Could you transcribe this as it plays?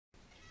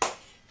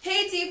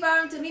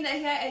Tfam, Tamina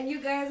here, and you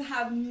guys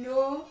have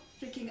no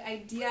freaking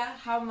idea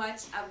how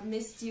much I've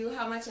missed you,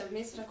 how much I've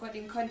missed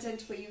recording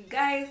content for you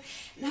guys,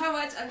 and how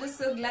much I'm just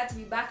so glad to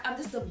be back. I'm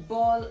just a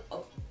ball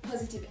of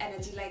positive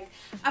energy. Like,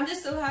 I'm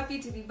just so happy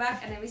to be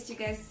back, and I missed you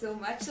guys so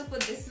much. So for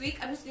this week,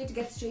 I'm just going to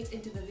get straight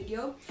into the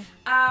video.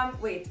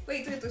 Wait.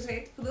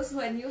 For those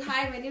who are new,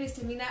 hi, my name is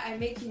Tamina. I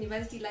make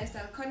university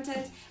lifestyle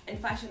content and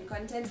fashion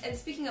content. And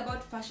speaking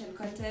about fashion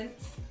content,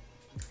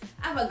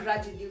 I have a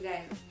grudge with you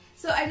guys.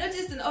 So I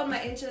noticed in all my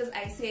intros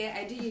I say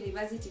I do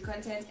university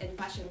content and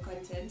fashion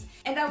content,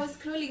 and I was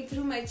scrolling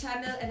through my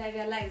channel and I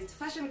realized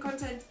fashion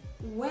content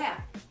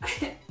where?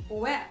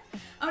 Where?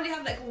 I only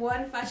have like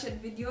one fashion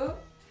video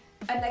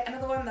and like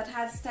another one that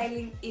has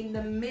styling in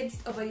the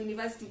midst of a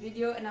university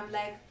video, and I'm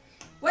like,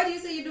 why do you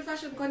say you do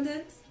fashion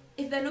content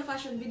if there are no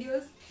fashion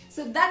videos?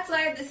 So that's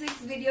why the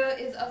sixth video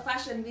is a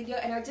fashion video,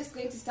 and I'm just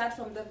going to start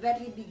from the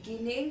very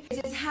beginning.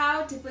 It is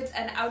how to put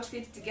an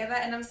outfit together,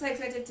 and I'm so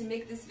excited to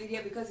make this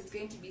video because it's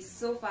going to be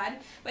so fun,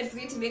 but it's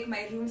going to make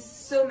my room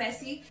so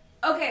messy.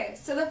 Okay,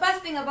 so the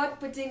first thing about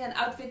putting an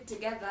outfit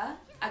together,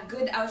 a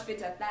good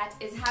outfit at that,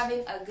 is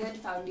having a good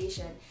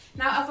foundation.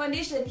 Now a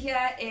foundation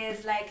here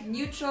is like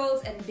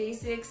neutrals and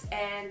basics,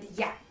 and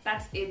yeah,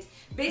 that's it.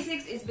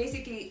 Basics is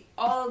basically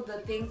all the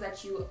things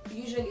that you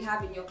usually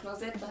have in your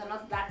closet but are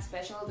not that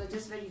special. They're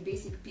just very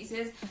basic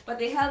pieces, but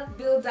they help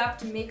build up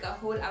to make a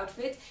whole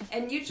outfit.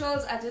 And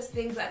neutrals are just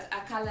things that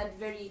are colored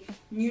very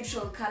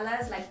neutral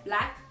colors like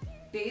black,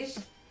 beige,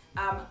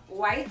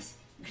 white,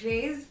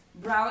 grays,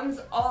 browns,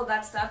 all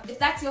that stuff. If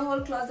that's your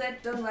whole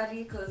closet, don't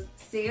worry, because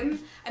same.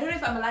 I don't know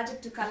if I'm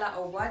allergic to color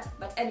or what,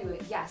 but anyway,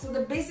 yeah. So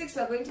the basics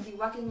we're going to be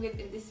working with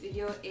in this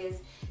video is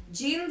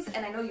jeans,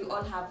 and I know you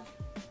all have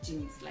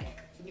jeans, like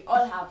you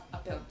all have a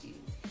pair of jeans.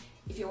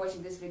 If you're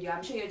watching this video,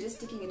 I'm sure you're just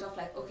ticking it off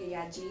like, okay,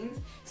 yeah, jeans.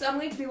 So I'm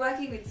going to be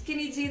working with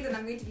skinny jeans, and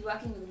I'm going to be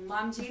working with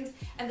mom jeans.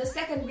 And the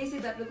second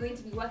basic that we're going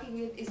to be working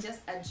with is just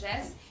a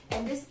dress.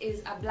 And this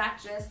is a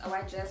black dress, a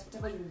white dress,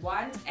 whatever you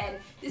want. And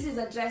this is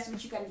a dress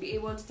which you can be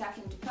able to tack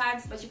into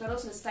pants, but you can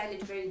also style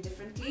it very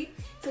differently.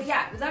 So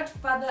yeah, without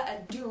further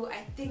ado,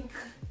 I think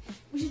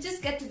we should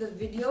just get to the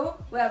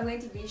video where I'm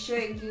going to be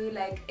showing you,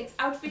 like, it's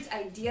outfit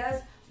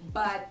ideas,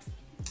 but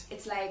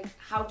it's like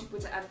how to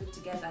put an outfit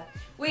together.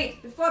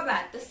 Wait, before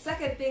that, the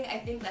second thing I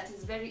think that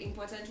is very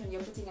important when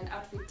you're putting an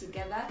outfit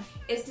together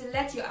is to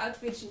let your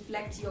outfit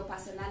reflect your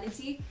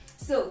personality.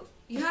 So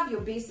you have your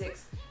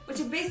basics, but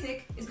your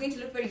basic is going to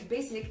look very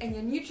basic, and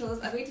your neutrals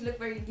are going to look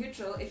very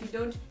neutral if you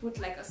don't put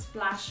like a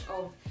splash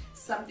of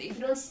something, if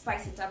you don't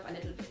spice it up a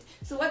little bit.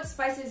 So what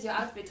spices your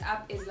outfit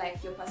up is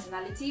like your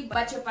personality,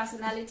 but your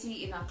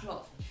personality in a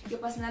cloth, your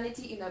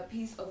personality in a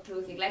piece of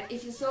clothing. Like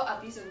if you saw a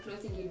piece of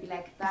clothing, you'd be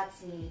like,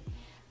 that's me.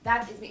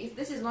 That is me. If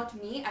this is not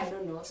me, I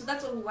don't know. So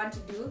that's what we want to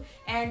do.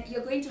 And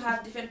you're going to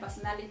have different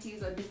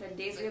personalities on different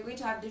days, or you're going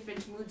to have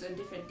different moods on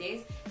different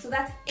days. So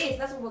that's it.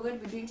 That's what we're going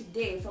to be doing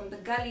today. From the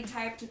girly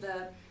type to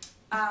the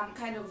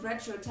kind of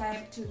retro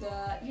type to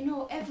the, you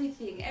know,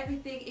 everything.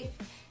 If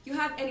you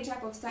have any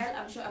type of style,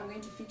 I'm sure I'm going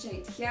to feature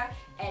it here.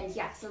 And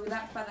yeah, so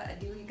without further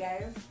ado, you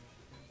guys,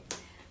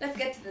 let's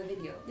get to the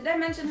video. Did I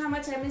mention how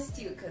much I missed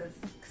you? Because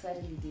I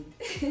really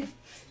did.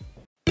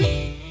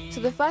 So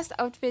the first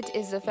outfit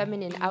is a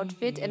feminine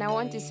outfit, and I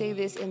want to say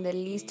this in the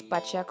least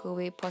patriarchal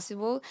way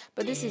possible,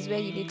 but this is where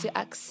you need to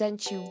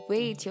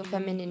accentuate your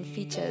feminine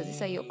features.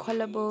 These are your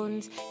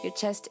collarbones, your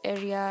chest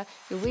area,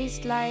 your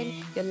waistline,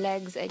 your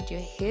legs, and your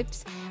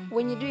hips.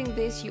 When you're doing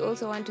this, you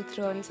also want to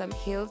throw on some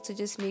heels to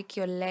just make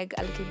your leg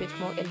a little bit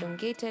more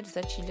elongated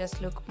so that you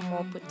just look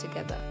more put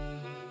together.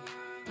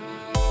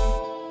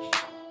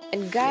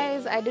 And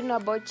guys, I don't know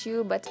about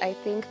you, but I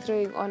think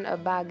throwing on a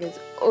bag is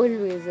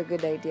always a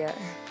good idea.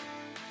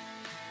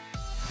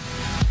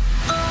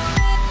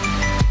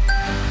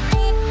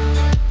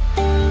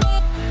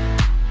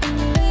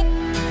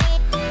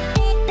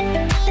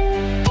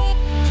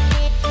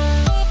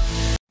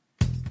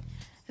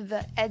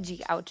 The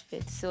edgy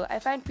outfit. So I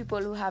find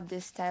people who have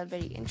this style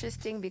very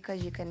interesting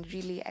because you can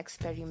really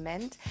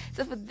experiment.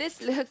 So for this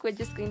look, we're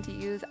just going to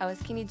use our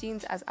skinny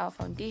jeans as our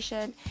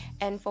foundation,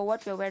 and for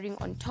what we're wearing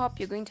on top,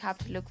 you're going to have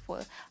to look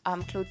for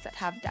clothes that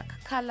have dark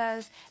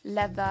colors,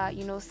 leather,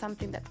 you know,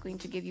 something that's going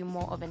to give you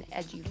more of an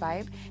edgy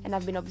vibe. And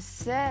I've been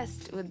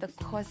obsessed with the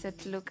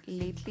corset look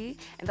lately,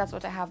 and that's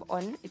what I have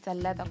on. It's a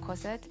leather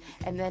corset,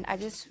 and then I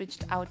just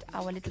switched out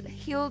our little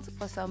heels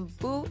for some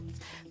boots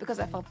because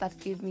I felt that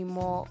gave me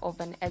more of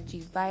an edgy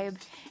vibe.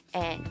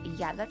 And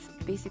yeah, that's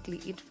basically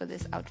it for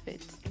this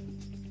outfit.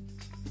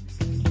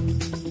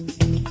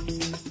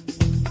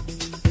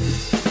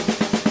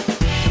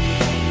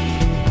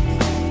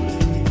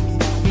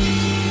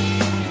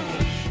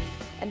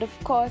 And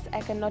of course,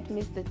 I cannot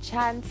miss the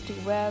chance to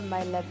wear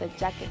my leather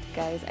jacket,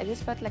 guys. I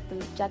just felt like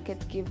the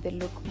jacket gave the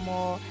look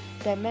more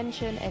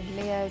dimension and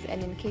layers,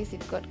 and in case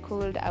it got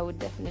cold, I would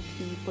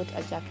definitely put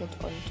a jacket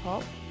on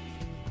top.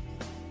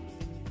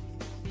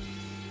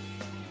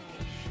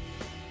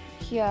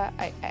 Here,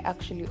 I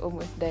actually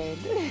almost died.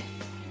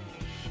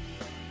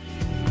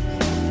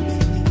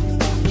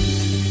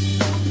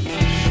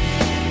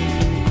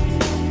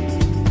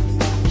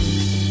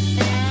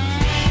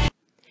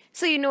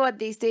 you know what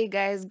they say,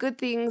 guys, good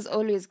things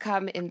always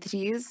come in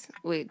threes.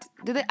 Wait,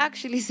 did they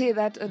actually say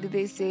that, or did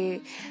they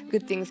say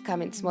good things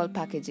come in small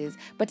packages?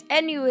 But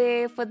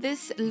anyway, for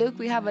this look,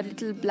 we have a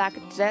little black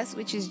dress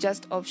which is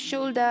just off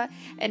shoulder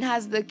and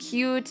has the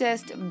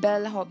cutest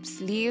bellhop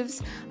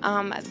sleeves.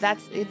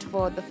 That's it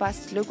for the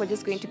first look. We're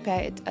just going to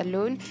pair it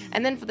alone,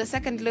 and then for the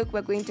second look,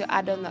 we're going to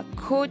add on a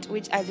coat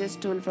which I just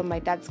stole from my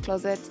dad's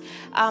closet.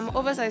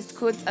 Oversized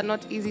coats are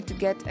not easy to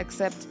get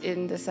except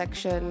in the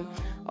section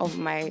of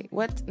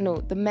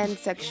the men's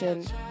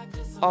section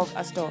of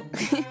a store.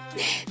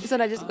 This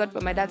one I just got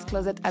from my dad's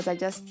closet, as I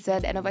just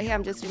said, and over here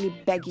I'm just really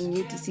begging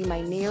you to see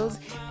my nails.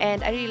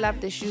 And I really love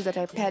the shoes that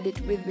I paired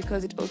it with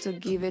because it also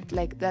gave it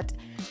like that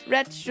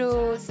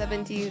retro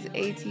 70s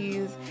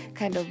 80s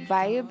kind of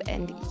vibe.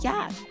 And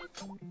yeah,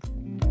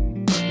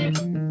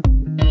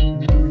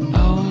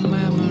 oh,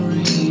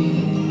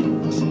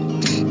 memories,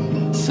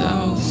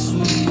 so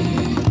sweet.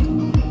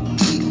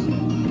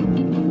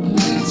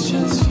 Let's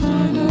just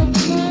find a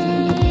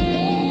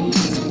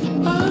place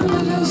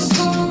under the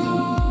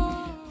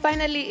sun.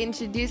 finally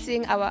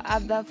introducing our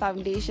other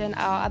foundation,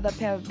 our other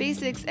pair of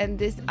basics, and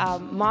this are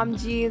mom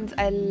jeans.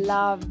 I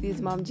love these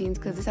mom jeans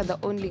because these are the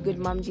only good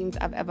mom jeans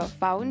I've ever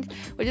found.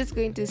 We're just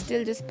going to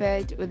still just pair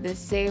it with the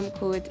same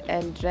coat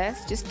and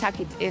dress. Just tuck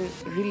it in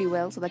really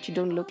well so that you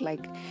don't look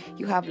like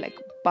you have like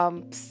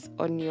bumps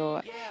on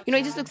your,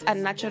 it just looks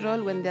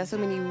unnatural when there are so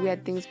many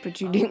weird things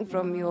protruding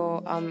from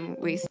your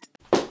waist.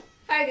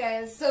 Hi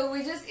guys, so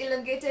we just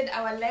elongated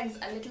our legs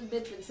a little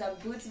bit with some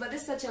boots, but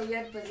this is such a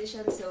weird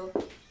position, so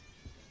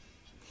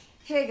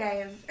hey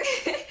guys.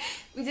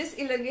 We just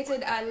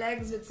elongated our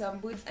legs with some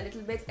boots a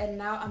little bit, and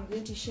now I'm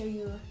going to show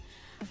you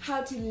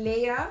how to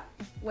layer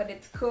when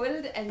it's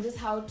cold, and just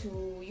how to,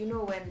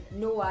 when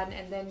no one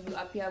and then you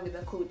appear with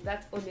a coat.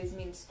 That always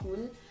means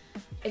school.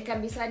 It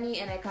can be sunny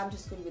and I come to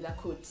school with a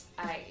coat.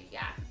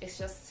 It's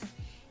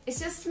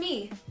just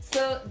me.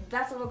 So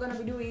that's what we're gonna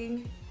be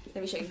doing.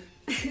 Let me show you.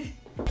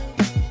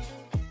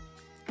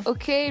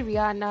 Okay,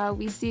 Rihanna,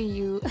 we see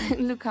you.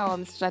 Look how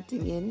I'm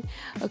strutting in.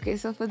 Okay,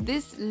 so for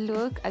this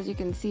look, as you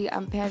can see,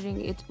 I'm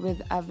pairing it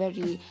with a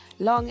very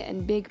long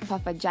and big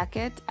puffer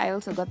jacket. I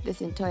also got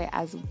this in toy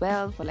as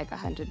well for like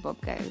 100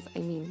 bob, guys. I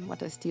mean,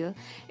 what a steal.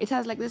 It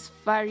has like this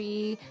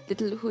furry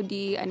little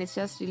hoodie, and it's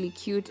just really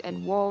cute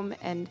and warm.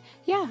 And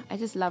yeah, I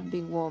just love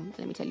being warm.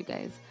 Let me tell you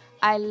guys,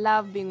 I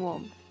love being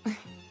warm.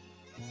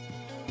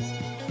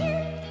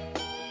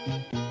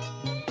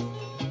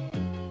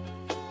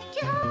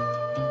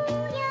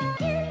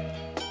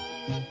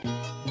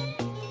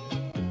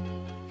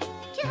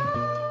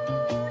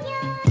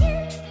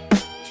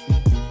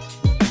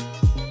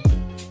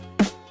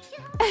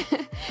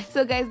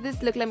 So guys,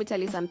 this look, let me tell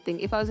you something.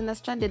 If I was in a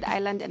stranded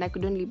island and I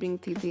could only bring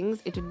 3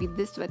 things, it would be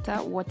this sweater,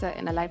 water,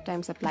 and a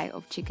lifetime supply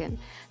of chicken.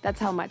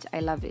 That's how much I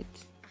love it.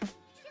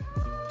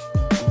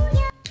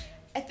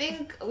 I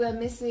think we're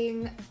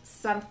missing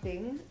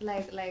something,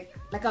 like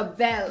a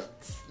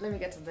belt. Let me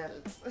get a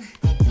belt.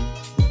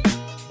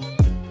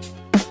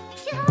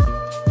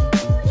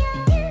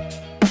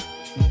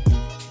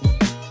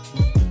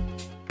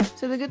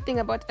 So the good thing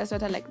about a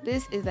sweater like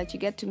this is that you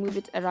get to move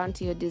it around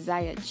to your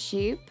desired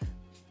shape.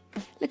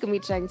 Look at me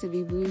trying to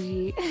be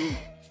bougie.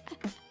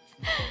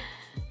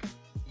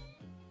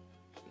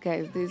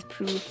 Guys, there's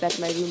proof that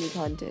my room is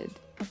haunted.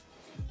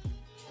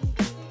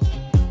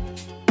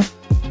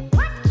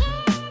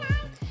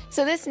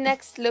 So this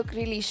next look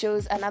really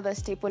shows another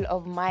staple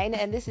of mine,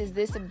 and this is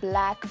this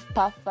black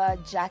puffer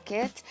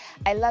jacket.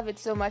 I love it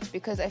so much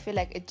because I feel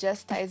like it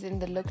just ties in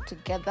the look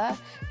together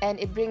and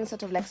it brings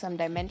sort of like some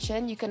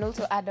dimension. You can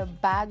also add a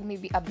bag,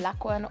 maybe a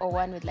black one or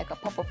one with like a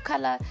pop of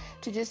color,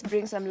 to just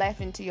bring some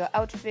life into your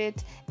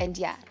outfit. And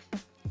yeah.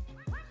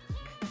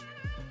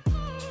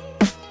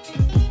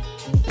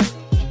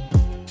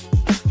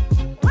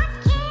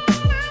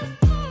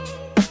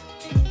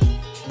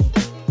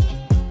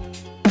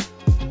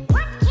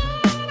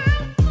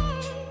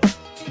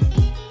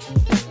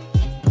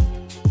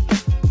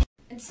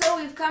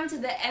 We've come to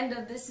the end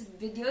of this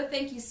video.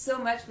 Thank you so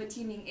much for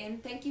tuning in.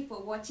 Thank you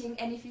for watching,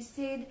 and if you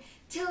stayed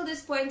till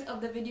this point of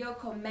the video,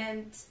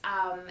 comment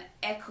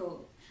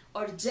echo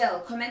or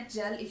gel. Comment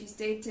gel if you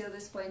stayed till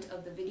this point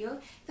of the video.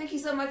 Thank you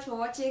so much for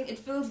watching. It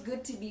feels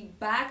good to be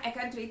back. I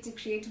can't wait to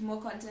create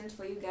more content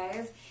for you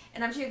guys,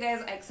 and I'm sure you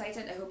guys are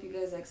excited. I hope you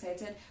guys are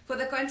excited for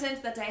the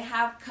content that I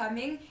have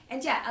coming.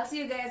 And yeah, I'll see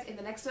you guys in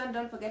the next one.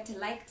 Don't forget to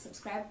like,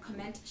 subscribe,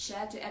 comment,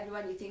 share to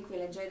everyone you think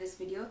will enjoy this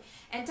video,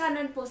 and turn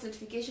on post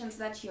notifications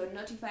so that you're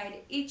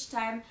notified each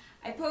time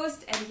I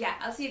post. And yeah,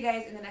 I'll see you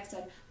guys in the next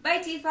one.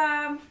 Bye,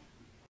 Tfam!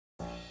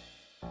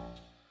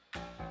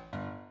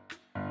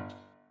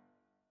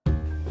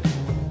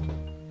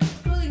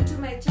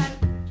 My channel,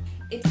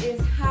 it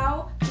is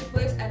how to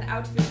put an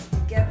outfit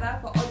together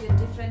for all your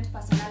different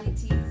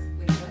personalities.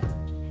 Wait, what?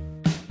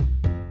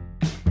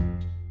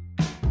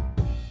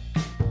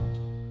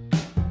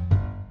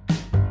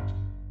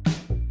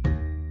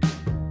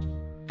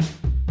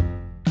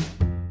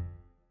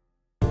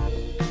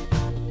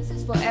 This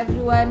is for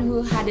everyone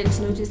who hadn't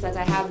noticed that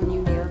I have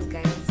new nails,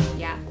 guys.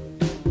 Yeah.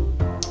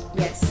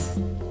 Yes.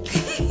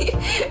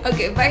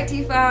 Okay, bye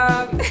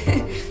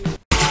Tfam.